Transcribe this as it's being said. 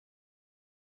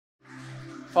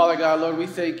Father God, Lord, we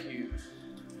thank you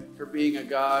for being a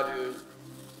God who,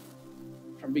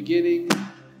 from beginning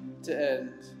to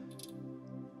end,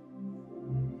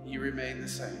 you remain the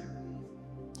same.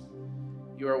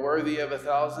 You are worthy of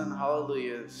 1,000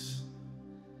 hallelujahs,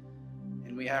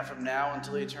 and we have from now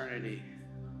until eternity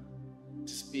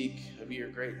to speak of your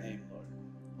great name, Lord.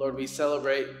 Lord, we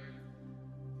celebrate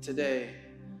today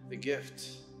the gift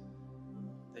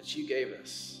that you gave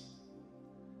us.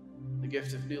 The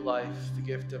gift of new life, the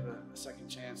gift of a second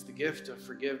chance, the gift of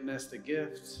forgiveness, the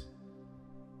gift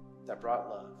that brought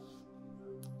love.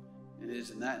 And it is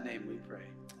in that name we pray.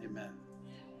 Amen.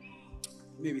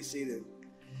 You may be seated.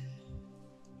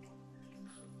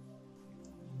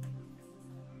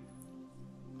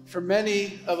 For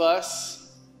many of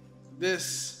us,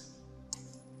 this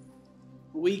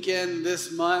weekend,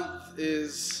 this month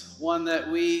is one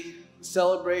that we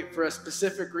celebrate for a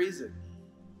specific reason.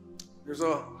 There's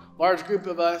a large group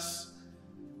of us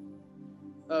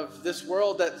of this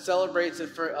world that celebrates it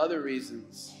for other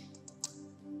reasons.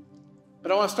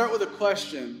 But I want to start with a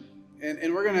question,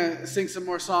 and we're going to sing some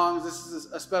more songs. This is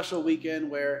a special weekend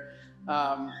where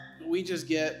we just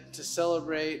get to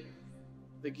celebrate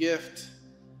the gift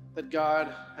that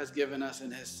God has given us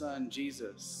in his son,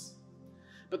 Jesus.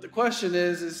 But the question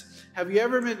is have you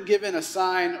ever been given a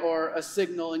sign or a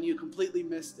signal and you completely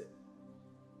missed it?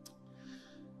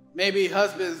 Maybe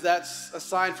husbands, that's a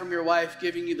sign from your wife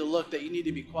giving you the look that you need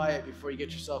to be quiet before you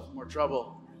get yourself in more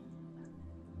trouble.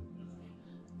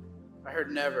 I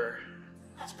heard never.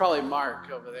 It's probably Mark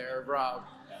over there, or Rob.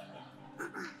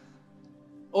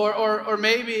 Or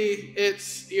maybe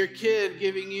it's your kid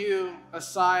giving you a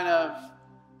sign of,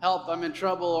 help, I'm in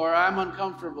trouble, or I'm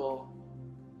uncomfortable.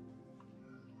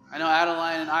 I know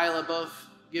Adeline and Isla both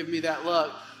give me that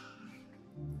look.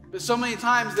 But so many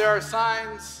times there are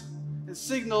signs and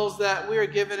signals that we are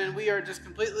given and we are just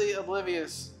completely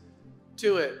oblivious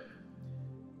to it.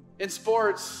 In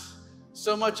sports,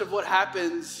 so much of what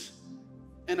happens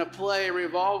in a play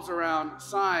revolves around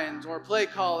signs or play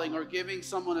calling or giving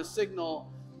someone a signal.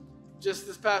 Just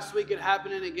this past week, it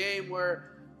happened in a game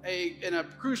where, in a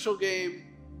crucial game,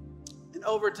 in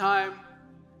overtime,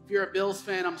 if you're a Bills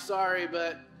fan, I'm sorry,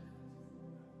 but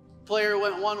player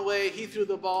went one way, he threw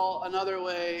the ball another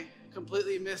way,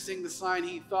 completely missing the sign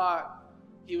he thought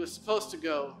he was supposed to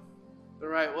go the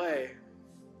right way.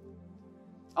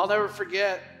 I'll never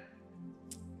forget,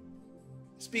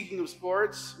 speaking of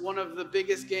sports, one of the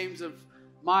biggest games of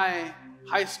my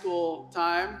high school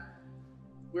time.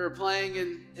 We were playing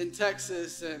in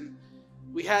Texas, and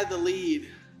we had the lead.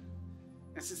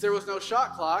 And since there was no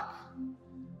shot clock,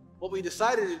 what we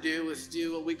decided to do was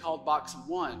do what we called box of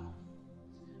one.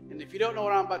 And if you don't know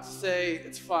what I'm about to say,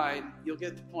 it's fine. You'll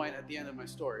get the point at the end of my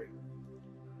story.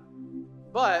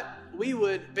 But we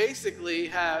would basically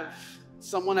have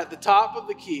someone at the top of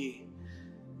the key,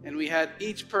 and we had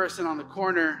each person on the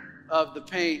corner of the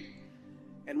paint.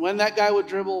 And when that guy would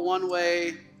dribble one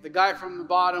way, the guy from the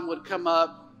bottom would come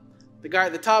up. The guy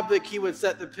at the top of the key would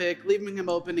set the pick, leaving him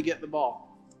open to get the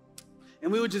ball.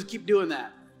 And we would just keep doing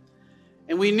that.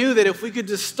 And we knew that if we could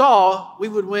just stall, we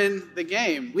would win the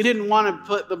game. We didn't want to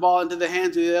put the ball into the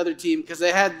hands of the other team because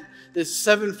they had this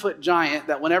 7-foot giant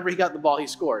that whenever he got the ball, he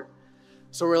scored.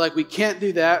 So we're like, we can't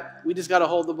do that. We just got to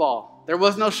hold the ball. There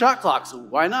was no shot clock, so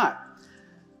why not?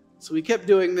 So we kept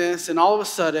doing this, and all of a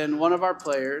sudden, one of our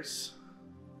players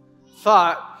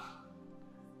thought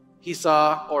he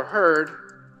saw or heard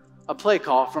a play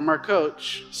call from our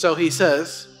coach. So he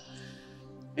says,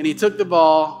 and he took the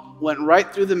ball, went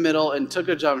right through the middle, and took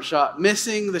a jump shot,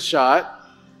 missing the shot,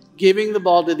 giving the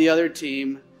ball to the other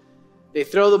team. They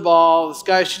throw the ball, this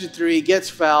guy shoots a three, gets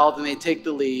fouled, and they take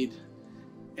the lead,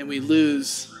 and we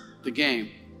lose the game.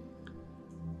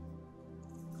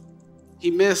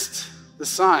 He missed the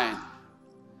sign,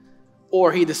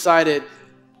 or he decided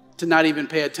to not even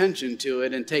pay attention to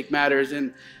it and take matters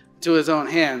into his own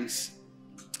hands.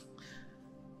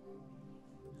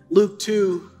 Luke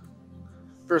 2,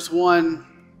 verse 1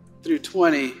 through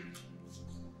 20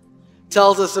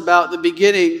 tells us about the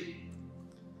beginning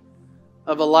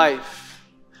of a life,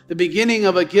 the beginning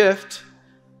of a gift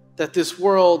that this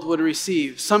world would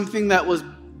receive, something that was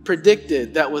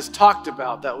predicted, that was talked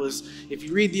about, that was, if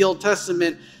you read the Old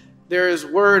Testament, there is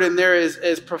word and there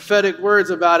is prophetic words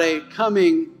about a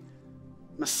coming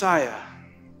Messiah.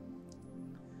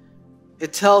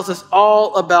 It tells us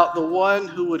all about the one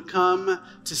who would come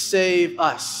to save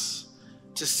us,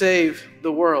 to save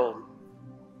the world.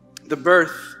 The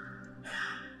birth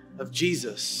of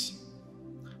Jesus,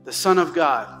 the Son of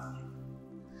God.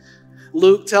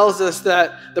 Luke tells us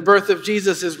that the birth of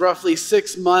Jesus is roughly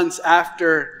 6 months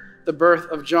after the birth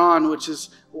of John, which is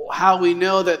how we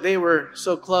know that they were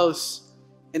so close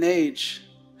in age.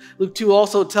 Luke 2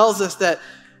 also tells us that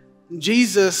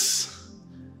Jesus,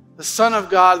 the Son of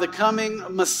God, the coming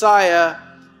Messiah,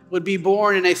 would be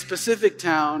born in a specific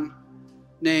town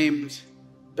named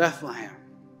Bethlehem.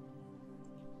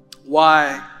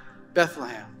 Why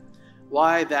Bethlehem?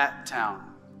 Why that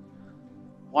town?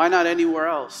 Why not anywhere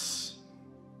else?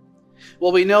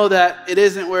 Well, we know that it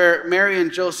isn't where Mary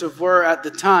and Joseph were at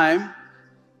the time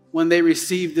when they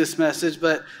received this message,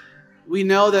 but we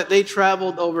know that they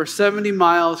traveled over 70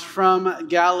 miles from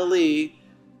Galilee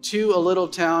to a little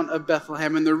town of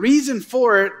Bethlehem. And the reason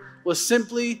for it was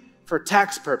simply for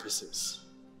tax purposes.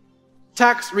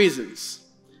 Tax reasons.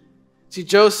 See,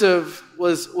 Joseph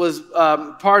was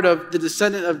part of the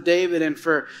descendant of David, and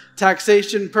for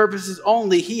taxation purposes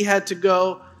only, he had to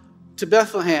go to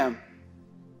Bethlehem,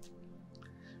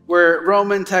 where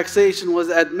Roman taxation was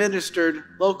administered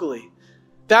locally.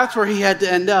 That's where he had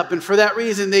to end up. And for that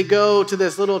reason, they go to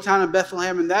this little town of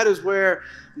Bethlehem, and that is where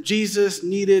Jesus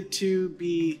needed to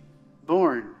be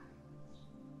born.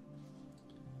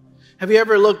 Have you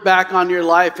ever looked back on your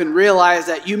life and realized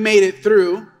that you made it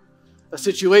through a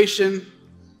situation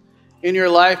in your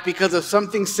life because of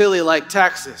something silly like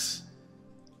taxes?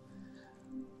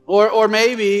 Or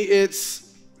maybe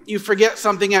it's you forget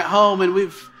something at home,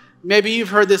 and maybe you've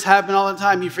heard this happen all the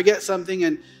time. You forget something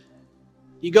and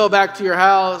you go back to your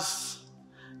house,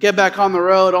 get back on the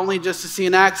road only just to see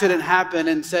an accident happen,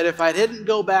 and said, if I didn't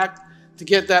go back to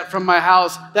get that from my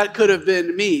house, that could have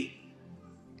been me.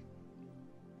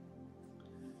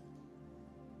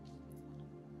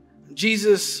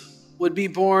 Jesus would be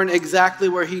born exactly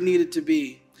where he needed to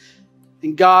be.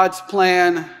 And God's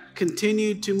plan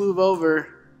continued to move over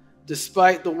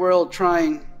despite the world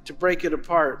trying to break it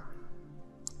apart.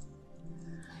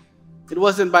 It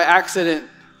wasn't by accident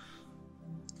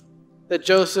that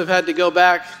Joseph had to go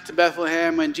back to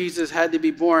Bethlehem and Jesus had to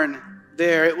be born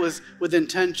there. It was with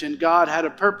intention. God had a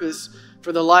purpose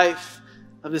for the life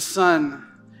of his son,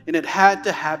 and it had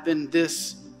to happen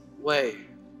this way.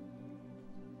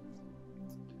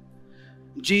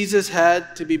 Jesus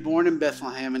had to be born in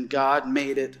Bethlehem, and God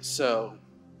made it so.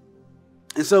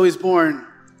 And so he's born.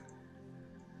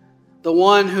 The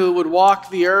one who would walk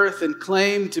the earth and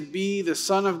claim to be the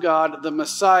Son of God, the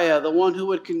Messiah, the one who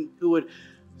would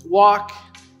walk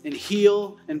and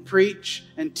heal and preach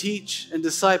and teach and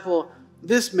disciple.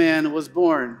 This man was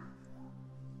born.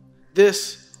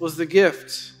 This was the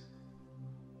gift.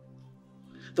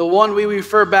 The one we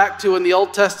refer back to in the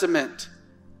Old Testament.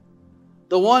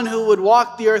 The one who would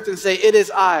walk the earth and say, it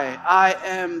is I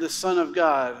am the Son of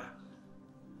God,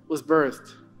 was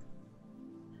birthed.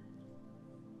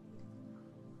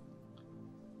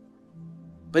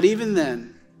 But even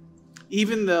then,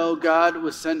 even though God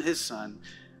would send his son,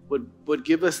 would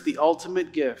give us the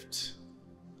ultimate gift,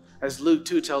 as Luke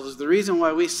 2 tells us, the reason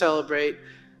why we celebrate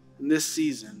in this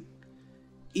season,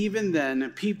 even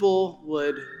then, people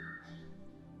would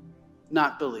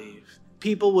not believe.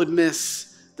 People would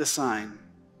miss the sign.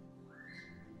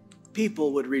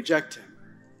 People would reject him.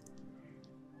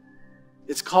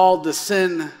 It's called the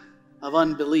sin of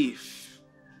unbelief.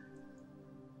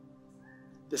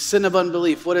 The sin of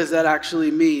unbelief, what does that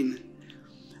actually mean?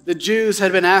 The Jews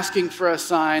had been asking for a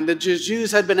sign. The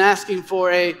Jews had been asking for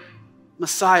a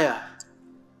Messiah.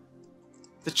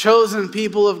 The chosen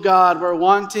people of God were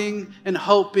wanting and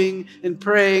hoping and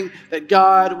praying that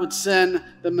God would send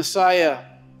the Messiah.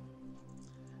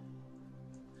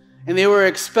 And they were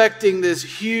expecting this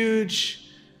huge,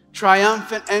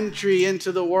 triumphant entry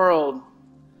into the world.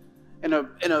 In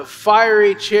a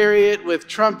fiery chariot with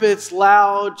trumpets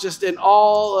loud, just in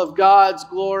all of God's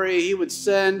glory, he would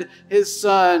send his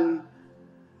son.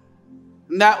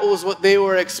 And that was what they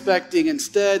were expecting.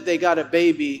 Instead, they got a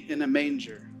baby in a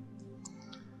manger.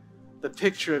 The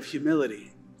picture of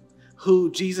humility,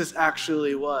 who Jesus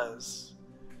actually was.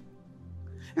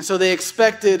 And so they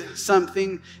expected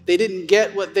something. They didn't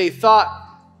get what they thought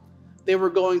they were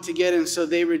going to get, and so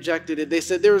they rejected it. They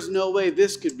said, there is no way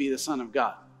this could be the Son of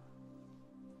God.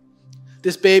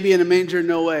 This baby in a manger,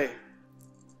 no way.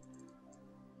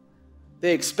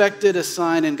 They expected a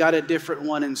sign and got a different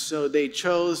one, and so they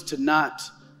chose to not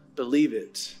believe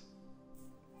it.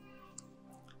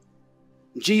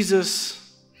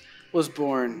 Jesus was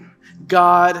born.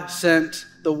 God sent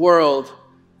the world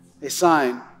a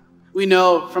sign. We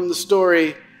know from the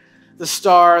story the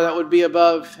star that would be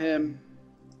above him.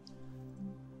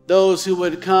 Those who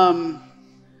would come,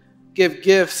 give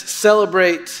gifts,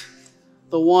 celebrate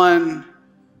the one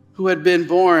who had been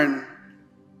born.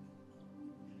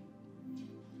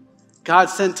 God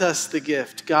sent us the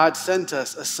gift. God sent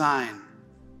us a sign.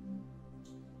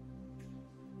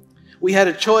 We had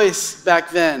a choice back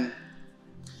then,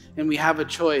 and we have a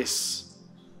choice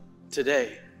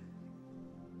today.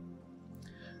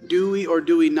 Do we or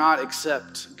do we not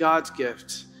accept God's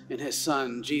gift in his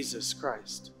Son, Jesus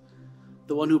Christ,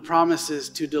 the one who promises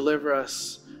to deliver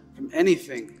us from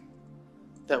anything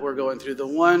that we're going through, the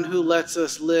one who lets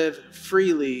us live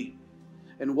freely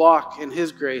and walk in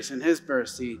his grace and his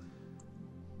mercy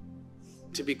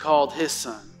to be called his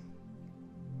Son?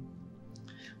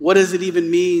 What does it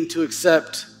even mean to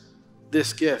accept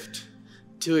this gift,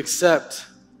 to accept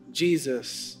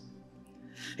Jesus?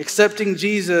 Accepting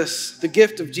Jesus, the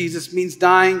gift of Jesus, means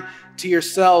dying to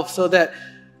yourself so that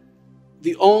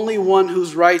the only one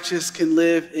who's righteous can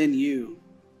live in you,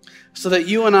 so that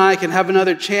you and I can have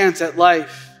another chance at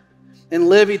life and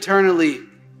live eternally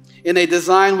in a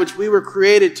design which we were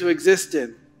created to exist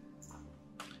in.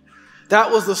 That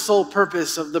was the sole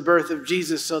purpose of the birth of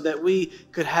Jesus, so that we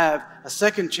could have a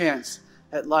second chance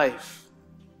at life.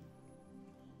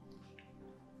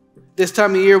 This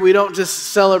time of year, we don't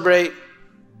just celebrate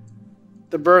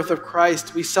the birth of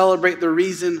Christ, we celebrate the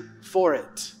reason for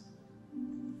it.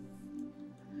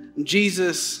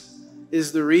 Jesus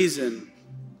is the reason,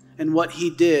 and what he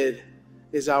did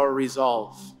is our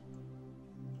resolve.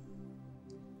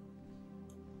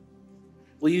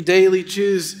 Will you daily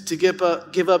choose to give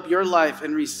up your life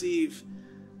and receive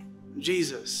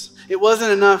Jesus? It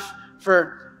wasn't enough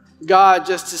for God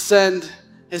just to send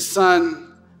his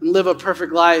Son and live a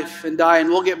perfect life and die, and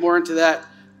we'll get more into that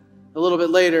a little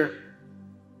bit later.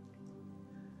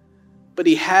 But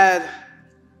he had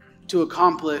to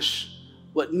accomplish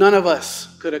what none of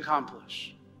us could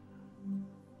accomplish.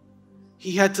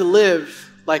 He had to live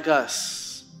like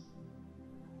us,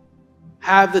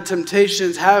 have the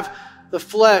temptations, have the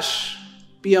flesh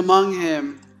be among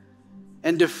him,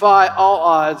 and defy all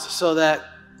odds so that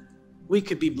we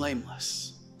could be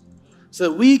blameless, so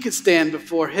that we could stand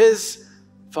before his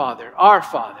Father, our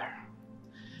Father.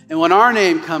 And when our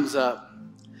name comes up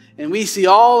and we see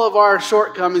all of our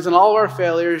shortcomings and all of our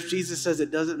failures, Jesus says,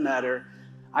 it doesn't matter.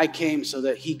 I came so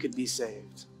that he could be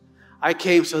saved. I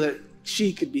came so that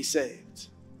she could be saved.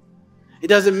 It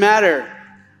doesn't matter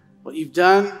what you've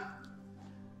done,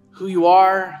 who you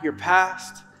are, your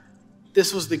past.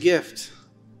 This was the gift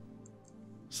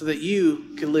so that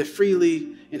you can live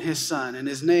freely in his Son, and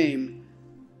his name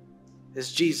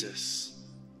is Jesus.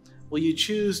 Will you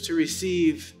choose to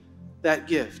receive that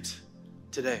gift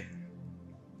today?